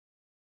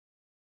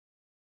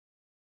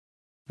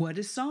What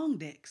is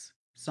Songdex?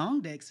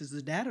 Songdex is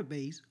a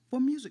database for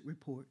music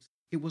reports.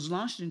 It was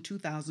launched in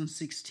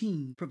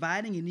 2016,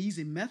 providing an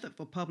easy method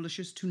for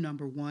publishers to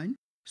number 1,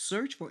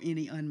 search for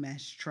any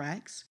unmatched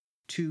tracks,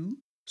 2,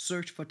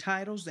 search for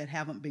titles that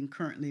haven't been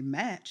currently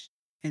matched,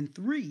 and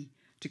 3,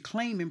 to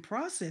claim and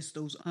process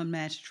those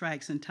unmatched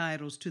tracks and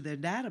titles to their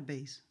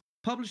database.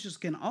 Publishers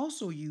can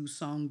also use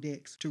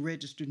Songdex to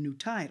register new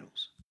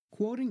titles.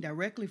 Quoting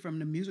directly from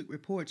the Music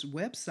Reports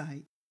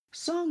website,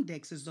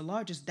 Songdex is the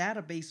largest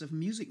database of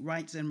music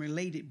rights and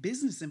related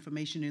business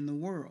information in the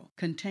world,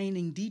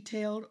 containing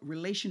detailed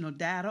relational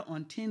data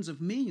on tens of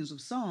millions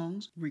of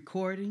songs,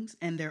 recordings,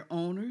 and their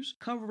owners,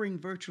 covering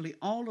virtually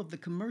all of the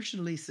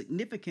commercially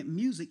significant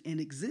music in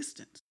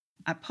existence.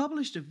 I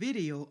published a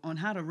video on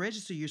how to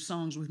register your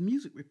songs with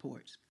Music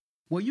Reports.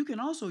 Well, you can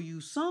also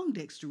use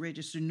Songdex to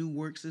register new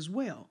works as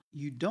well.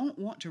 You don't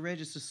want to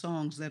register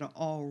songs that are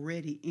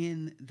already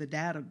in the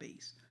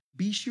database.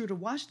 Be sure to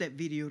watch that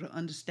video to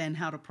understand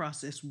how the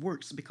process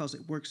works because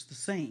it works the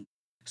same.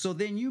 So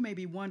then you may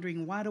be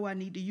wondering, why do I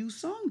need to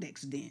use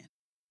Songdex then?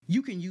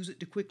 You can use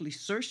it to quickly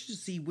search to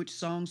see which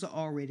songs are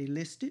already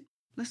listed.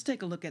 Let's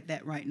take a look at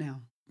that right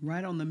now.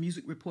 Right on the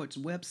Music Reports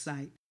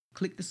website,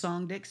 click the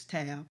Songdex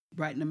tab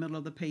right in the middle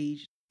of the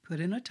page,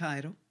 put in a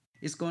title.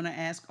 It's going to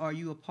ask, are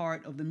you a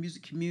part of the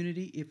music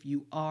community? If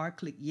you are,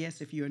 click yes.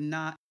 If you're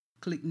not,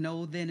 click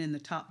no. Then in the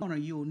top corner,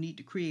 you'll need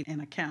to create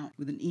an account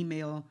with an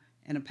email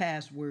and a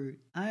password.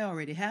 I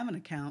already have an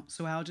account,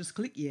 so I'll just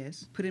click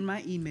yes, put in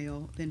my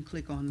email, then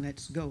click on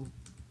Let's Go.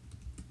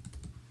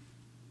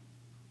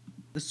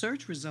 The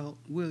search result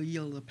will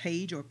yield a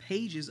page or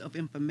pages of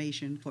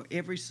information for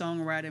every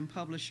songwriter and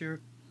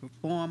publisher,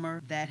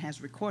 performer that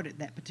has recorded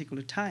that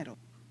particular title.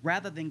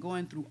 Rather than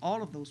going through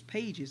all of those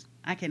pages,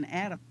 I can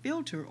add a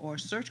filter or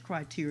search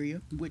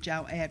criteria, which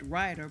I'll add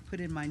writer,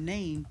 put in my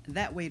name.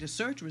 That way the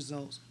search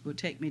results will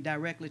take me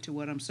directly to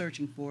what I'm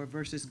searching for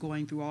versus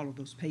going through all of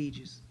those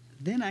pages.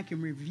 Then I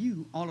can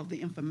review all of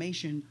the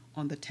information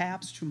on the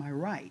tabs to my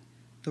right: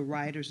 the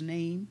writer's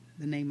name,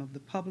 the name of the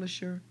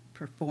publisher,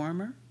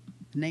 performer,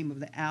 the name of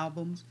the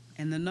albums,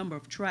 and the number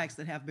of tracks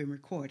that have been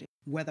recorded,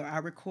 whether I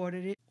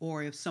recorded it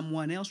or if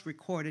someone else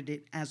recorded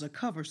it as a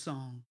cover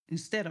song.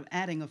 Instead of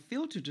adding a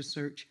filter to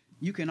search,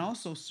 you can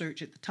also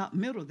search at the top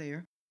middle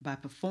there by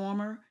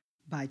performer,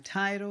 by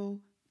title,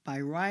 by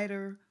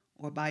writer,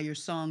 or by your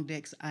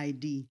Songdex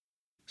ID.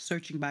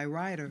 Searching by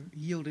writer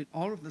yielded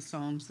all of the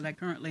songs that I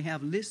currently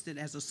have listed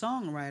as a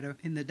songwriter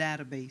in the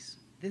database.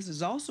 This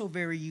is also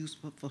very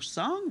useful for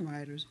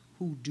songwriters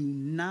who do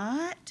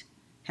not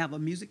have a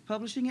music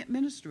publishing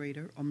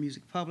administrator or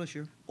music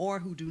publisher, or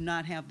who do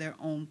not have their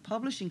own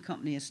publishing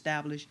company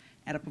established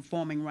at a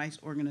performing rights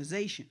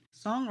organization.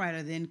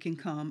 Songwriter then can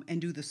come and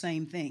do the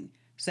same thing.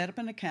 Set up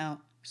an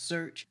account,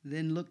 search,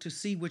 then look to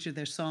see which of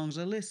their songs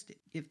are listed.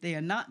 If they are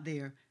not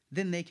there,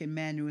 then they can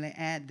manually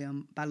add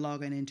them by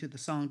logging into the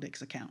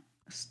Songdex account.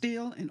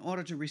 Still, in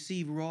order to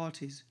receive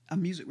royalties, a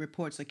Music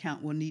Reports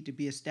account will need to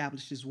be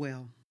established as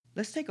well.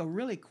 Let's take a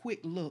really quick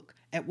look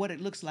at what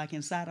it looks like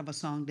inside of a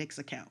Songdex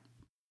account.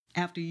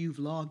 After you've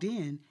logged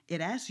in,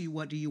 it asks you,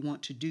 what do you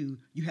want to do?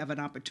 You have an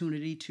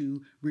opportunity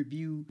to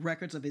review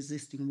records of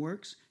existing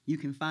works. You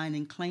can find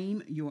and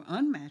claim your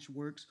unmatched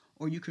works,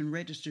 or you can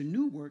register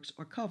new works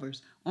or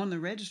covers. On the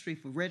registry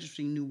for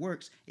registering new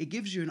works, it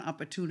gives you an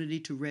opportunity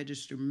to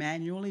register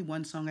manually,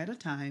 one song at a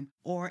time,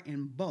 or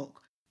in bulk.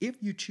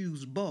 If you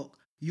choose bulk,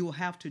 you'll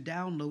have to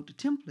download the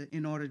template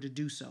in order to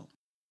do so.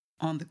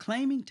 On the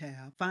Claiming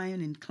tab,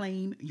 find and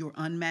claim your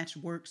unmatched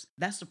works.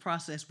 That's the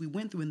process we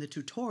went through in the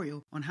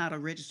tutorial on how to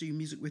register your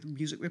music with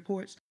Music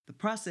Reports. The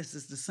process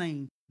is the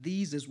same.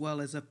 These, as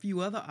well as a few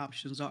other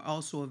options, are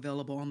also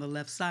available on the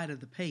left side of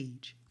the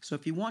page. So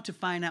if you want to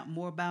find out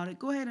more about it,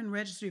 go ahead and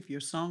register. If you're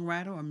a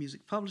songwriter or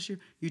music publisher,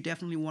 you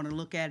definitely want to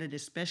look at it,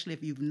 especially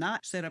if you've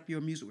not set up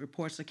your Music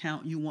Reports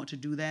account. You want to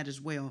do that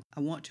as well. I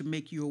want to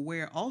make you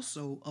aware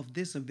also of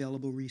this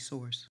available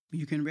resource.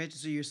 You can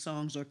register your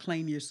songs or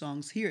claim your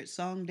songs here at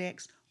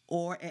Songdex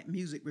or at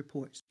Music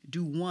Reports.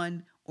 Do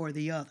one or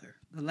the other.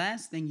 The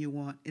last thing you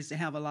want is to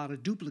have a lot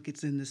of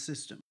duplicates in the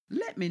system.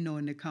 Let me know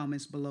in the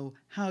comments below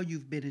how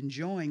you've been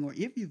enjoying, or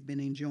if you've been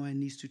enjoying,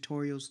 these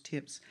tutorials,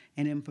 tips,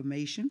 and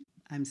information.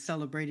 I'm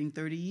celebrating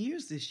 30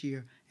 years this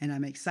year, and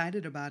I'm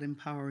excited about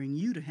empowering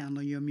you to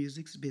handle your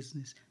music's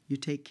business. You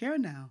take care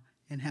now,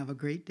 and have a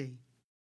great day.